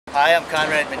Hi, I'm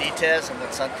Conrad Benitez. I'm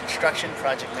with Sundt Construction,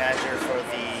 project manager for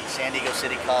the San Diego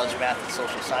City College Math and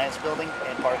Social Science building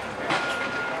and parking garage.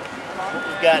 What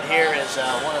we've got here is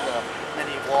one of the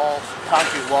many walls,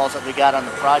 concrete walls that we got on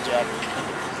the project,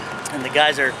 and the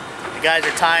guys are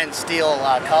tying steel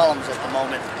columns at the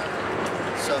moment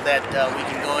so that we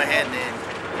can go ahead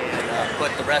and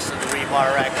put the rest of the rebar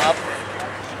rack up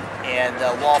and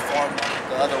the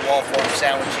other wall form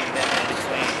sandwiching them in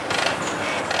between.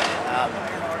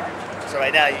 So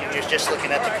right now you're just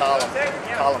looking at the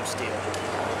column steel.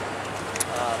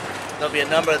 There'll be a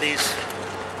number of these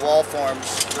wall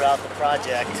forms throughout the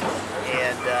project,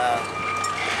 and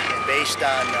based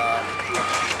on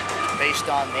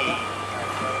the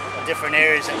different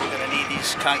areas that we're going to need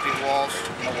these concrete walls,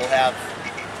 we'll have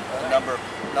a number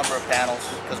of panels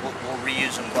because we'll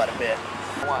reuse them quite a bit.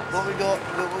 What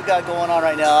we got going on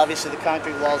right now, obviously the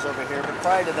concrete walls over here, but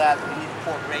prior to that we need to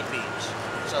pour grade beams.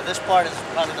 So this part is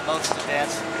probably the most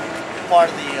advanced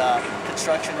part of the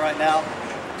construction right now.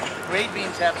 Grade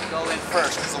beams have to go in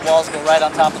first because the walls go right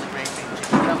on top of the grade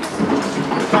beams.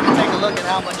 Come and take a look at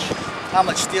how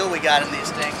much steel we got in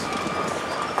these things.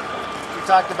 We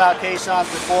talked about caissons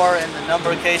before and the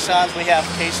number of caissons. We have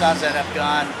caissons that have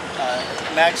gone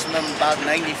maximum about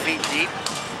 90 feet deep.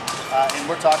 And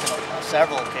we're talking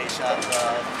several caissons,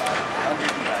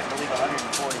 I believe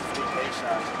 143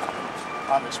 caissons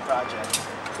on this project.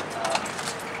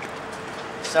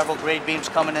 Several grade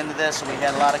beams coming into this, and we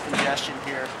had a lot of congestion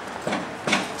here.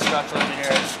 The structural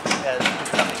engineer has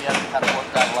come together and kind of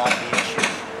worked out a lot of the issues.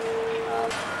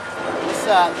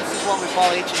 This is what we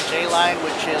call H&J line,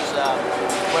 which is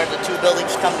where the two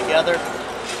buildings come together.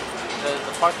 The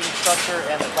parking structure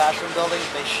and the classroom building,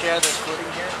 they share this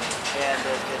footing here, and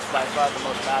it's by far the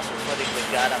most massive footing we've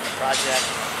got on the project.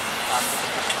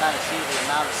 You can kind of see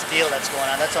the amount of steel that's going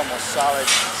on. That's almost solid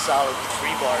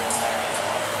rebar in there.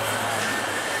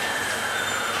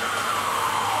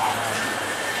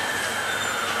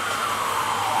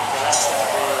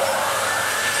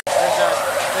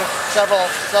 There's several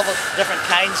different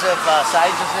kinds of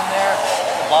sizes in there.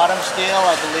 The bottom steel,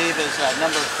 I believe, is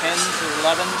number 10s or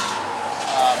 11s,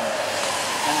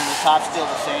 and then the top steel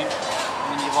the same.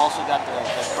 And then you've also got the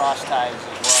cross ties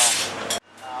as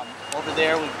well. Over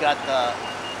there, we've got the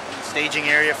staging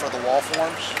area for the wall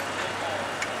forms. You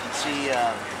can see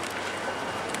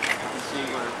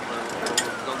we're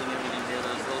building everything here.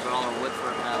 Those are all our wood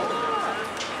for panels.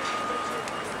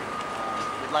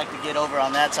 Like to get over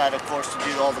on that side, of course, to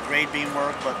do all the grade beam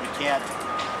work, but we can't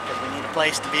because we need a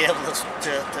place to be able to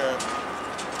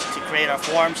create our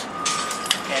forms.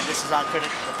 And this is on the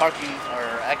parking, or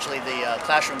actually the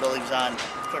classroom building's on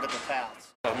critical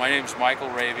paths. My name is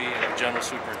Michael Ravey. I'm the General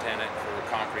Superintendent for the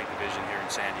Concrete Division here in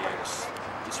San Diego.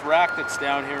 This rack that's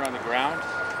down here on the ground,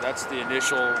 that's the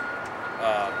initial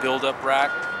build-up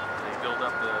rack. They build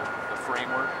up the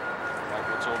framework, like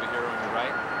what's over here on the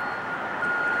right.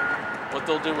 What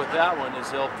they'll do with that one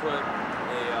is they'll put a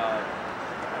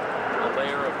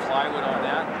layer of plywood on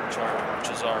that, which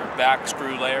is our back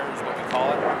screw layer, is what we call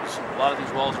it. So a lot of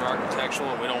these walls are architectural,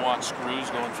 and we don't want screws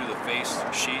going through the face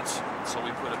sheets, so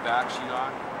we put a back sheet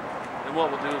on. Then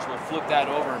what we'll do is we'll flip that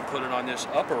over and put it on this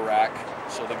upper rack,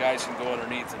 so the guys can go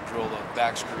underneath and drill the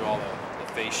back screw all the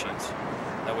face sheets.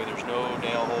 That way there's no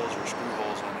nail holes or screw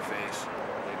holes on the face.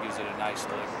 It gives it a nice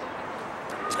look.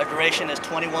 Our duration is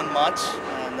 21 months,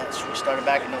 and we started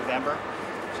back in November.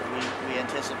 So we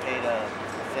anticipate a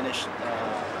finished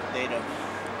date of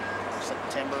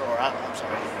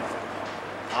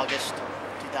August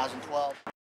 2012.